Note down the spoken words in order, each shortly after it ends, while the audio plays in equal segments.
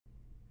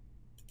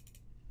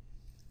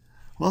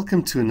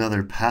Welcome to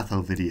another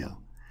Patho video.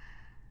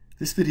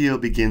 This video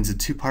begins a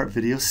two-part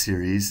video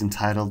series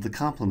entitled The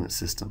Complement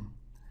System.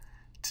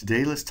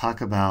 Today let's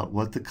talk about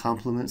what the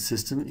complement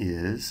system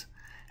is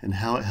and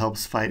how it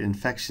helps fight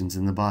infections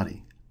in the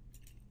body.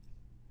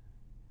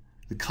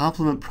 The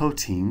complement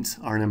proteins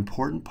are an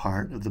important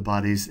part of the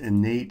body's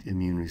innate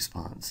immune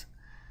response.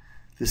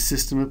 This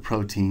system of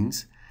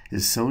proteins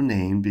is so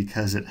named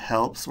because it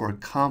helps or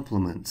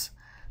complements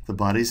the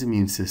body's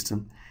immune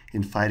system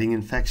in fighting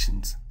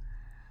infections.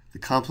 The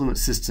complement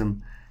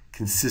system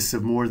consists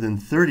of more than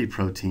 30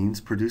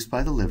 proteins produced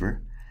by the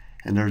liver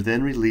and are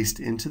then released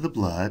into the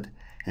blood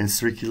and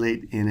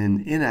circulate in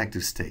an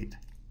inactive state.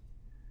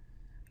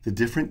 The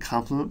different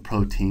complement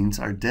proteins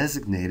are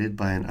designated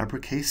by an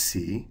uppercase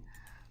C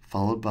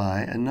followed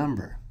by a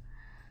number.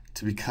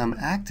 To become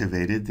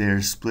activated, they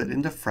are split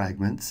into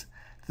fragments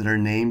that are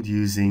named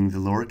using the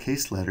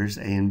lowercase letters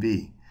A and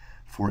B.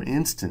 For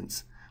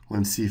instance,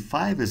 when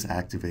C5 is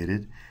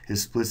activated, it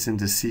splits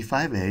into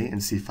C5a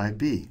and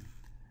C5b.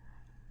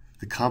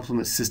 The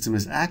complement system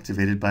is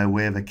activated by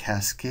way of a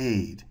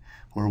cascade,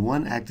 where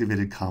one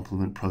activated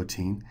complement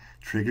protein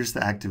triggers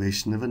the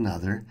activation of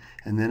another,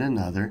 and then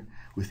another.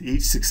 With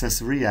each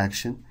successive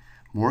reaction,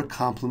 more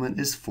complement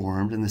is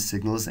formed and the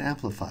signal is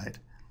amplified.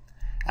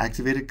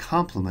 Activated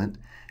complement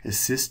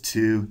assists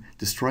to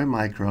destroy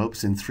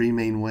microbes in three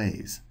main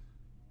ways.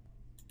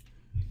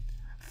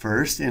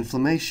 First,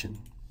 inflammation.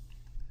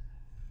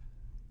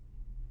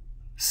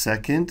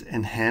 Second,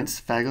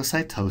 enhanced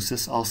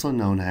phagocytosis, also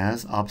known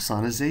as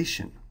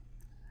opsonization.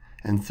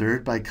 And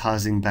third, by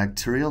causing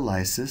bacterial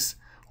lysis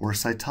or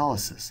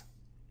cytolysis.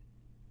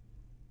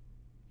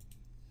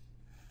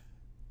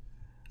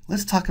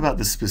 Let's talk about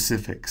the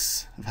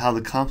specifics of how the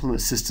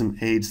complement system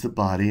aids the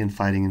body in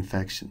fighting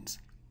infections.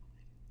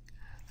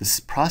 This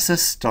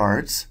process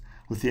starts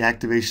with the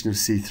activation of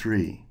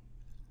C3.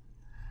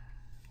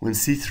 When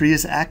C3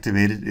 is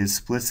activated, it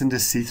splits into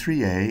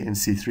C3a and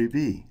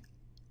C3b.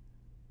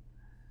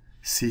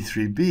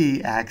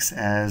 C3b acts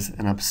as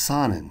an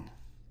opsonin.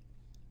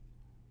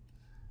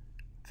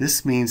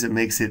 This means it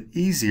makes it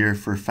easier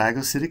for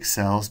phagocytic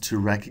cells to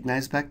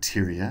recognize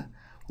bacteria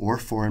or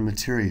foreign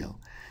material.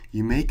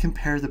 You may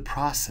compare the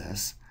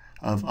process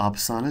of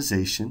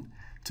opsonization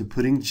to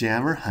putting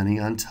jam or honey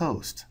on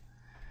toast.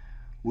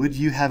 Would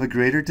you have a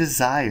greater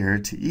desire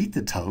to eat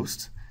the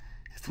toast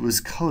if it was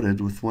coated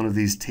with one of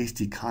these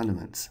tasty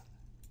condiments?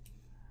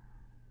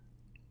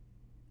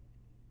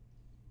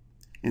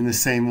 In the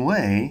same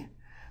way,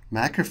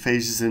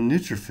 macrophages and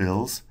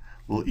neutrophils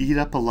will eat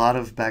up a lot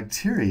of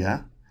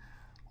bacteria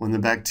when the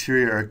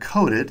bacteria are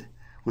coated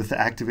with the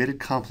activated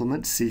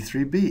complement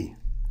C3b.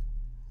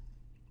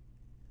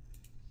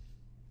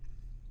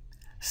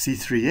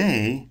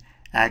 C3a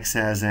acts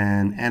as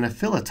an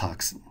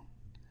anaphylatoxin.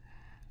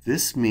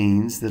 This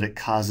means that it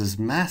causes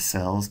mast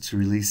cells to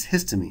release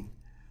histamine.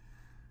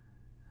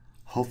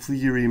 Hopefully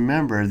you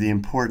remember the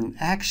important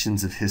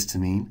actions of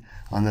histamine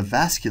on the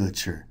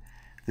vasculature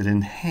that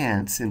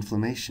enhance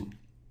inflammation.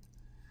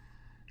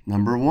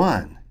 Number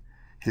 1,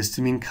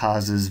 histamine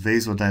causes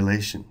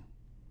vasodilation.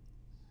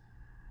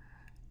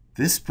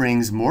 This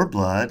brings more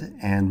blood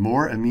and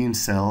more immune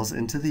cells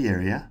into the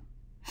area.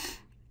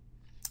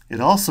 It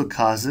also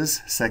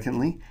causes,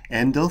 secondly,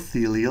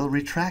 endothelial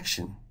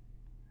retraction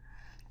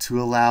to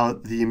allow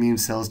the immune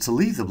cells to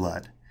leave the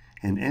blood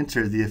and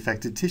enter the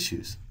affected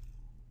tissues.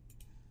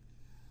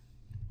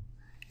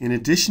 In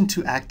addition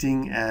to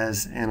acting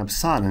as an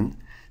opsonin,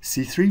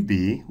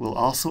 C3b will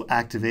also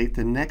activate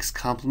the next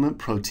complement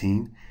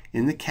protein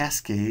in the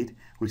cascade,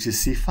 which is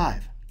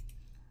C5.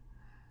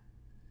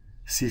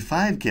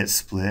 C5 gets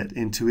split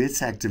into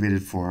its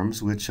activated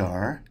forms, which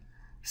are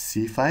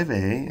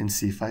C5a and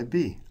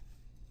C5b.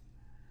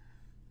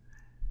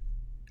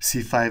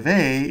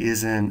 C5a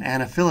is an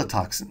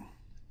anaphylatoxin,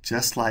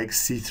 just like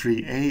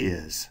C3a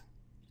is.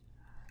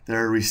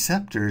 There are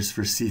receptors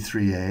for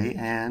C3a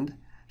and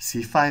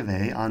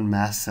C5a on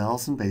mast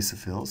cells and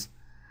basophils,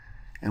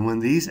 and when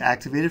these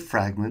activated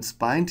fragments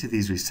bind to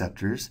these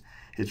receptors,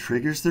 it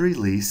triggers the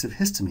release of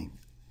histamine.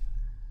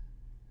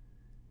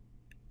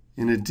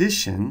 In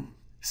addition,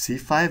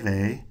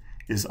 C5a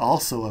is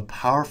also a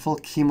powerful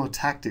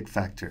chemotactic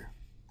factor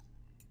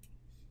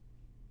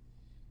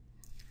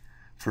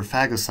for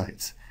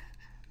phagocytes,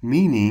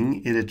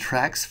 meaning it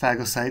attracts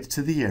phagocytes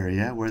to the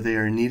area where they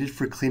are needed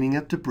for cleaning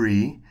up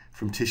debris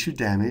from tissue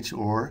damage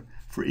or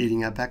for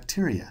eating up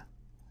bacteria.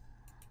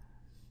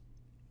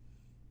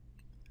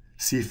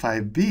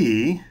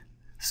 C5b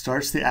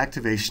starts the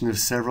activation of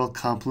several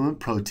complement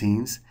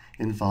proteins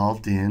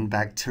involved in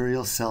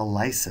bacterial cell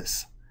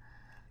lysis.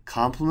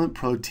 Complement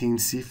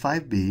proteins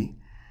C5b,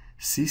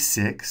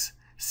 C6,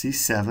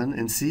 C7,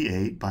 and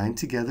C8 bind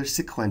together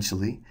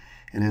sequentially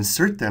and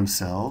insert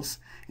themselves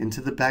into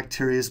the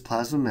bacteria's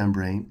plasma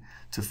membrane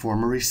to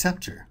form a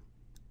receptor.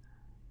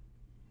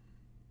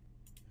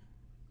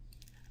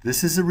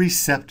 This is a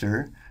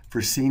receptor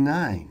for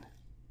C9.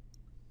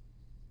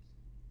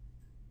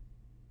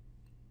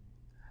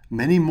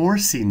 Many more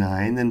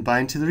C9 then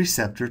bind to the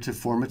receptor to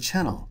form a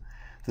channel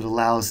that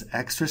allows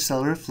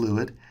extracellular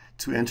fluid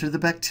to enter the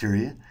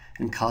bacteria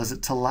and cause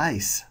it to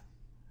lyse.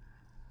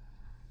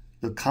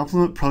 The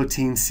complement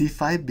protein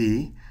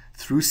C5b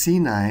through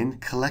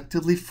C9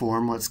 collectively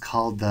form what's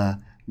called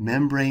the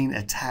membrane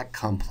attack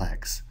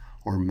complex,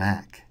 or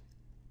MAC.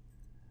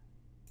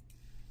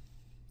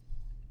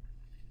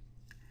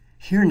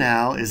 Here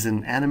now is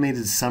an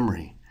animated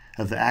summary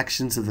of the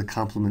actions of the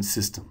complement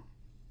system.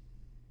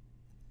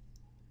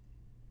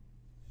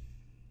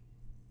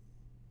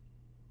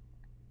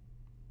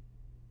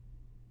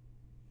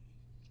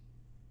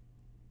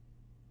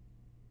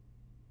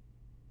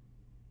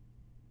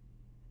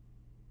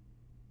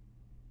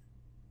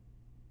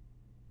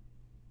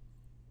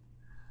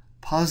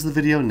 Pause the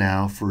video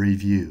now for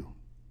review.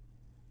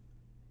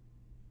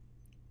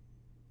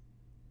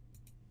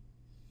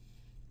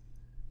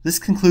 This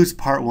concludes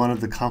part 1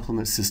 of the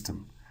complement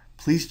system.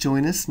 Please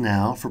join us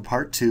now for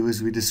part 2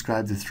 as we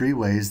describe the 3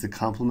 ways the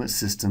complement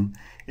system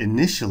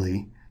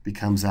initially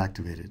becomes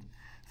activated.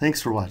 Thanks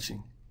for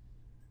watching.